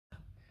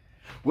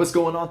What's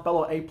going on,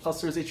 fellow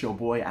A-Plusers? It's your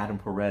boy, Adam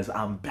Perez.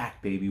 I'm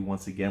back, baby,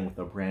 once again with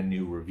a brand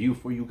new review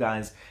for you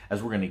guys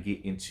as we're going to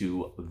get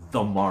into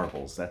The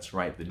Marvels. That's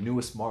right, the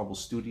newest Marvel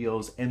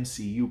Studios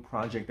MCU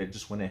project that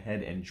just went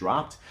ahead and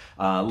dropped.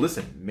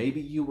 Listen,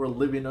 maybe you were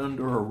living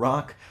under a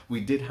rock.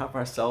 We did have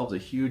ourselves a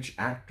huge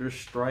actor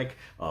strike.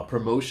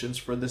 Promotions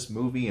for this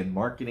movie and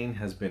marketing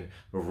has been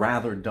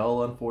rather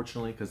dull,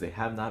 unfortunately, because they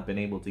have not been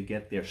able to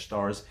get their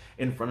stars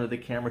in front of the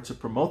camera to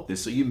promote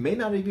this. So you may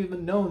not have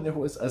even known there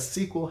was a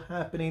sequel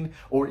happening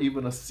or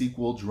even a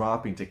sequel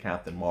dropping to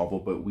Captain Marvel,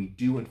 but we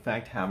do in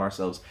fact have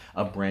ourselves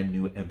a brand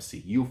new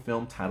MCU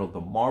film titled The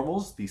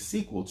Marvels, the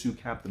sequel to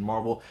Captain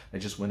Marvel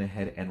that just went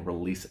ahead and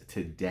released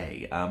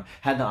today.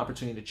 Had the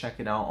opportunity to check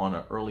it out on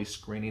an early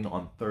screening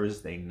on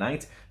Thursday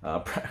night,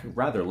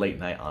 rather late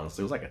night,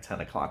 honestly. It was like a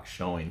 10 o'clock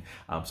showing,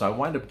 so I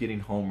wound up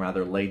getting home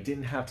rather late.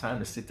 Didn't have time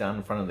to sit down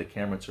in front of the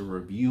camera to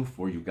review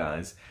for you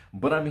guys,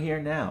 but I'm here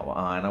now,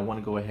 and I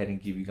want to go ahead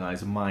and give you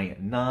guys my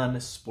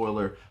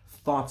non-spoiler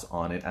thoughts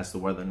on it as to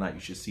whether or not you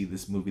should see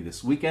this movie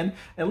this weekend.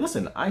 And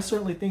listen, I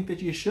certainly think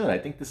that you should. I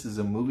think this is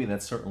a movie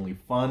that's certainly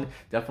fun,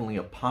 definitely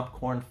a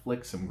popcorn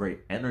flick, some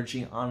great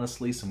energy,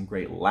 honestly, some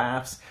great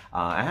laughs.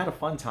 I had a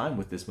fun time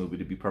with this movie,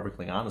 to be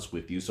perfectly honest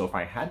with you. So if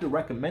I had to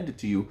recommend it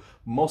to you,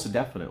 most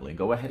definitely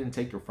go ahead and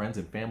take your friends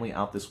and family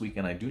out this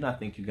weekend. I do not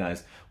think you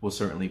guys will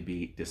certainly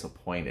be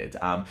disappointed.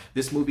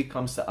 This movie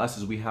comes to us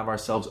as we have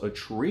ourselves a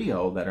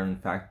trio that are in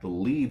fact the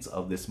leads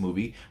of this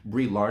movie.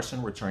 Brie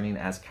Larson returning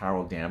as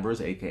Carol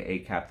Danvers, aka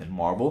Captain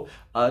Marvel,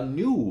 a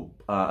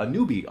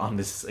newbie on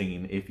the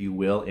scene, if you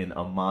will, in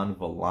Iman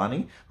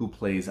Vellani, who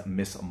plays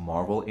Miss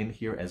Marvel in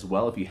here as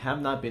well. If you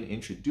have not been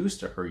introduced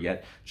to her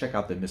yet, check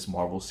out the Miss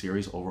Marvel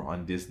series over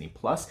on Disney+.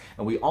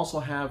 And we also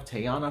have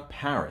Teyonah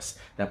Parris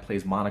that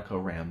plays Monica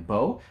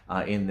Rambeau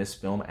in this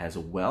film as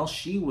well.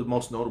 She was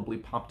most notably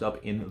popped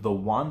up in the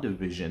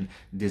WandaVision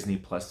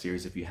Disney+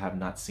 series, if you have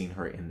not seen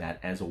her in that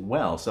as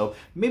well. So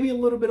maybe a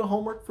little bit of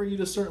homework for you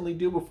to certainly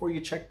do before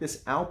you check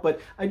this out, but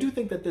I do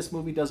think that this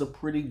movie does a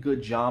pretty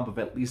good job of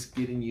at least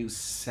getting you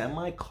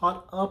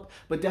semi-caught up,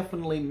 but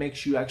definitely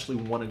makes you actually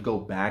want to go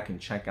back and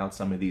check out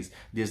some of these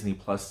Disney+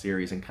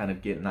 series and kind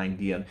of get an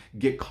idea,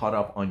 get caught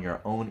up on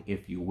your own,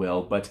 if you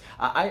will. But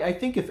I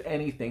think if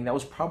anything, that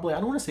was probably, I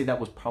don't want to say that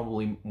was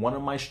probably one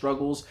of my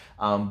struggles,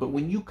 but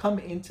when you come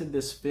into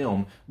this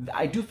film,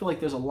 I do feel like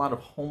there's a lot of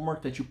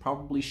homework that you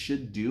probably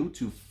should do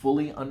to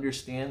fully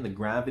understand the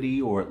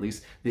gravity, or at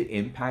least the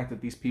impact that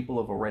these people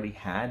have already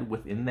had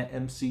within the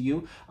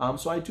MCU.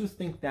 So I do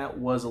think that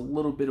was a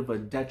little bit of a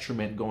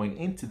detriment going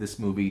into this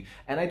movie,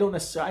 and I don't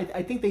necessarily,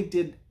 I think they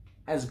did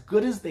as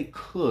good as they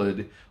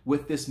could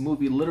with this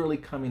movie literally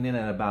coming in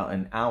at about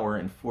an hour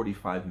and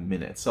 45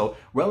 minutes. So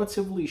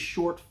relatively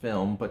short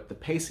film, but the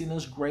pacing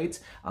is great.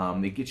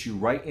 It gets you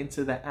right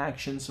into the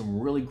action, some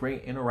really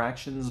great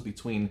interactions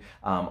between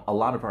a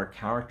lot of our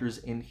characters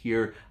in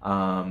here.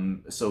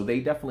 So they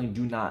definitely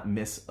do not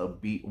miss a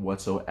beat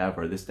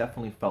whatsoever. This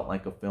definitely felt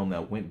like a film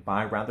that went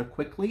by rather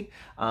quickly.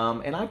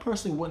 And I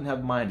personally wouldn't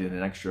have minded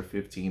an extra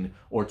 15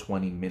 or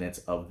 20 minutes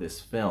of this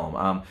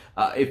film.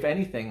 If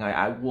anything,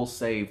 I will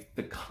say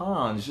the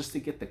cons, just to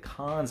get the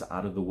cons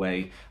out of the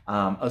way,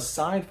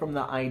 aside from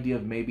the idea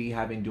of maybe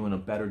doing a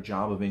better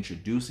job of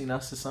introducing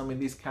us to some of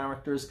these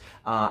characters,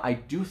 I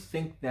do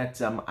think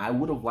that I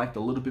would have liked a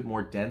little bit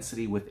more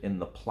density within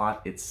the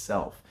plot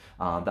itself.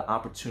 The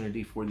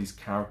opportunity for these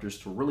characters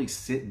to really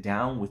sit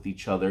down with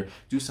each other,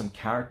 do some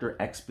character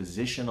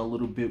exposition a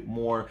little bit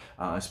more,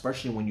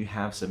 especially when you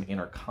have some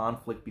inner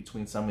conflict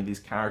between some of these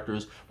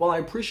characters. While I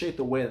appreciate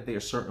the way that they are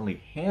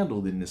certainly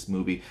handled in this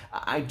movie,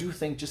 I do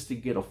think just to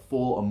get a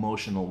full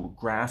emotional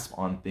grasp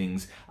on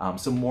things,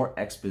 some more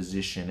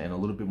exposition and a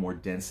little bit more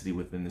density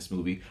within this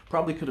movie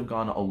probably could have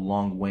gone a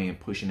long way in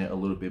pushing it a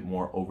little bit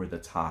more over the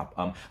top.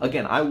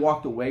 Again, I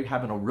walked away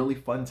having a really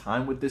fun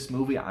time with this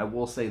movie. I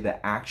will say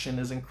the action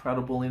is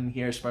incredible in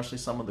here, especially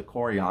some of the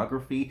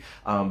choreography.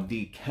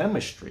 The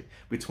chemistry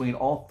between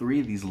all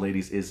three of these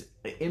ladies is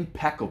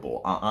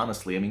impeccable,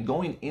 honestly. I mean,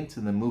 going into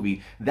the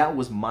movie, that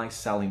was my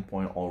selling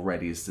point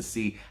already, is to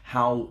see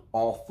how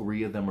all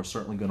three of them are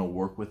certainly going to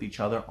work with each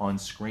other on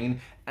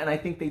screen, and I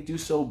think they do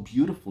so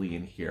beautifully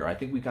in here. I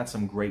think we got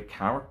some great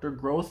character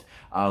growth,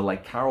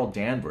 like Carol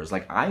Danvers.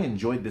 Like, I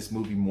enjoyed this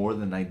movie more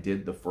than I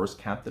did the first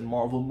Captain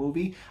Marvel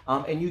movie,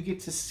 and you get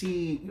to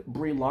see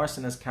Brie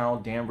Larson as Carol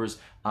Danvers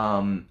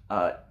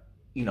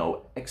you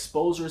know,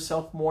 expose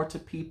herself more to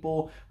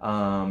people,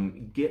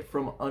 get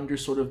from under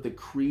sort of the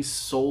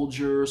creased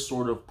soldier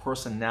sort of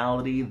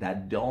personality,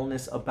 that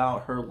dullness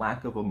about her,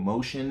 lack of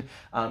emotion.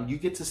 You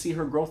get to see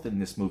her growth in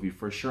this movie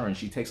for sure, and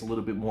she takes a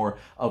little bit more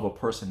of a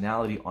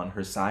personality on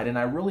her side, and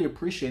I really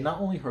appreciate not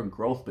only her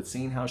growth, but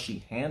seeing how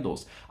she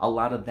handles a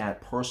lot of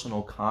that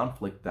personal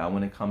conflict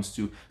when it comes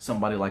to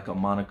somebody like a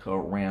Monica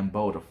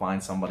Rambeau, to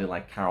find somebody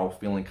like Carol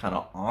feeling kind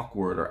of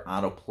awkward or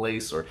out of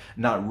place or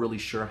not really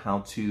sure how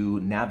to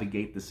navigate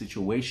navigate the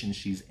situation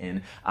she's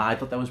in. I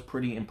thought that was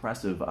pretty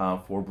impressive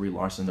for Brie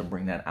Larson to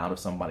bring that out of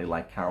somebody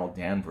like Carol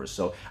Danvers.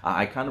 So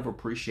I kind of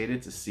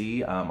appreciated to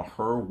see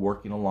her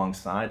working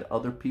alongside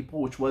other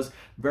people, which was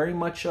very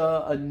much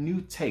a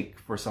new take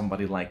for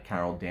somebody like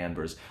Carol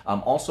Danvers.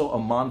 Also,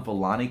 Iman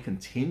Vellani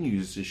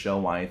continues to show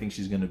why I think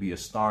she's going to be a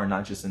star,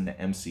 not just in the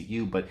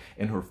MCU, but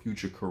in her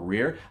future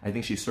career. I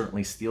think she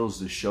certainly steals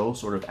the show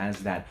sort of as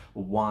that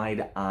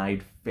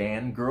wide-eyed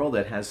fangirl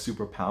that has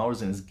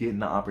superpowers and is getting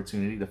the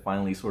opportunity to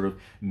finally sort of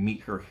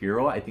meet her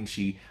hero. I think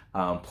she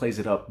plays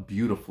it up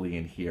beautifully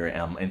in here,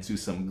 and to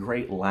some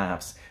great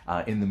laughs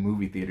in the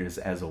movie theaters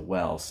as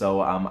well. So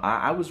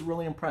I was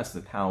really impressed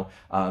with how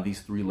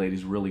these three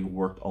ladies really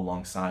worked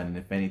alongside, and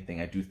if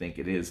anything, I do think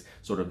it is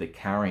sort of the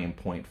carrying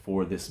point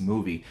for this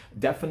movie.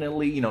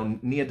 Definitely, you know,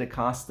 Nia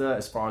DaCosta,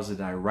 as far as a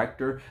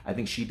director, I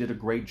think she did a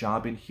great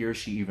job in here.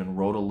 She even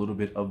wrote a little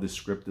bit of the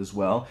script as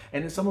well,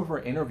 and in some of her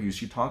interviews,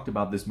 she talked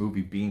about this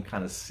movie being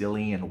kind of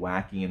silly and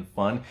wacky and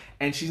fun,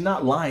 and she's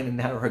not lying in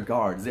that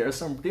regard. There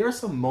are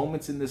some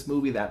moments in this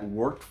movie that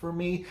worked for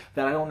me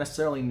that I don't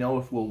necessarily know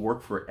if will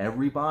work for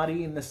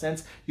everybody, in the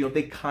sense, you know,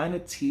 they kind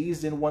of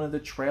teased in one of the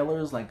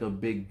trailers like a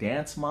big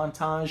dance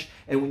montage,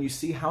 and when you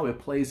see how it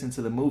plays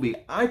into the movie,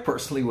 I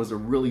personally was a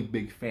really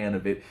big fan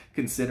of it,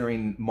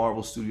 considering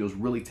Marvel Studios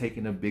really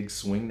taking a big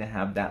swing to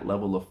have that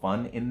level of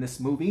fun in this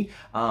movie.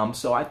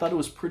 So I thought it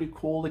was pretty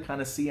cool to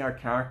kind of see our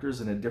characters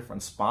in a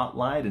different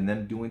spotlight and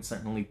then doing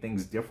certainly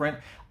things different.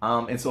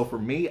 And so for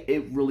me,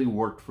 it really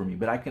worked for me,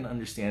 but I can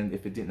understand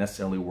if it didn't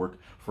necessarily work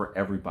for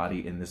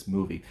everybody in this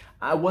movie.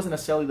 I wasn't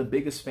necessarily the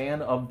biggest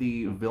fan of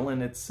the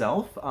villain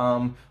itself,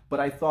 but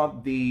I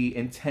thought the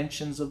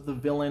intentions of the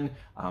villain,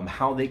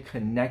 how they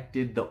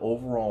connected the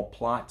overall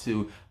plot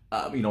to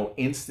you know,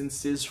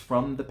 instances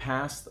from the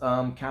past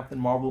Captain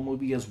Marvel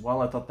movie as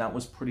well. I thought that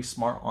was pretty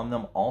smart on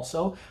them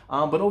also.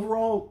 But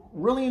overall,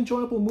 really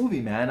enjoyable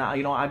movie, man.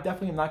 You know, I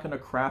definitely am not going to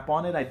crap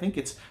on it. I think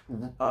it's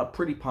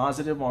pretty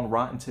positive on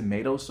Rotten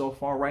Tomatoes so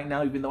far right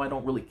now, even though I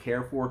don't really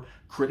care for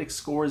critic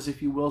scores,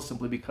 if you will,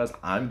 simply because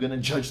I'm going to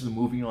judge the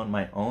movie on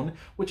my own,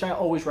 which I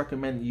always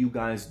recommend you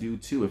guys do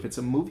too. If it's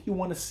a movie you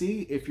want to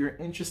see, if you're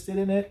interested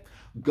in it,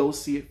 go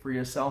see it for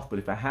yourself. But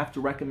if I have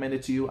to recommend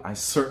it to you, I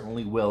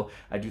certainly will.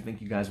 I do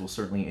think you guys will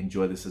certainly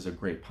enjoy this as a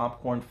great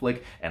popcorn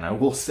flick. And I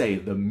will say,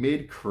 the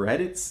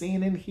mid-credit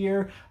scene in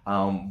here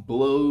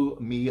blew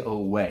me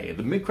away.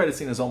 The mid-credit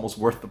scene is almost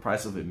worth the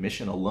price of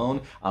admission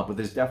alone, but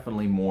there's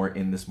definitely more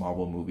in this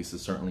Marvel movie to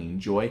certainly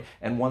enjoy,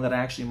 and one that I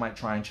actually might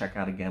try and check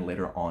out again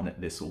later on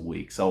this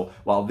week. So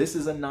while this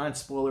is a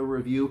non-spoiler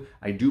review,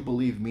 I do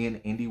believe me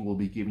and Indy will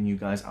be giving you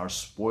guys our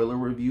spoiler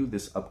review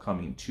this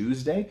upcoming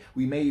Tuesday.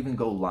 We may even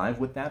go live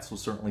with that, so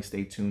certainly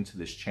stay tuned to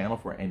this channel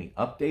for any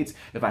updates.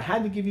 If I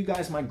had to give you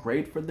guys my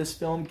grade for this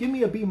film, give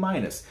me a B-.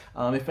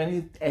 If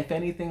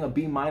anything, a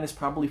B-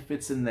 probably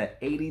fits in the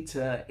 80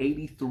 to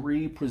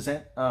 83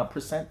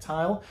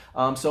 percentile.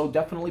 So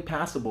definitely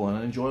passable and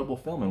an enjoyable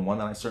film, and one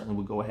that I certainly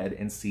would go ahead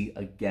and see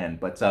again.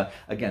 But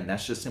again,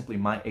 that's just simply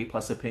my A+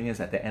 opinions.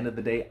 At the end of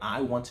the day,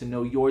 I want to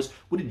know yours.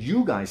 What did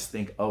you guys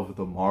think of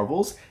the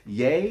Marvels?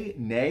 Yay,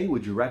 nay,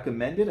 would you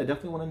recommend it? I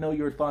definitely want to know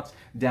your thoughts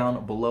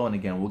down below, and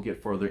again, we'll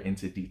get further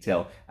into detail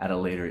at a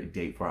later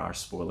date for our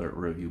spoiler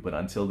review. But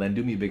until then,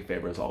 do me a big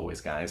favor as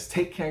always, guys.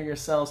 Take care of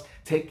yourselves,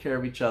 take care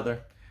of each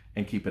other,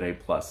 and keep it A+.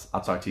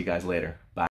 I'll talk to you guys later. Bye.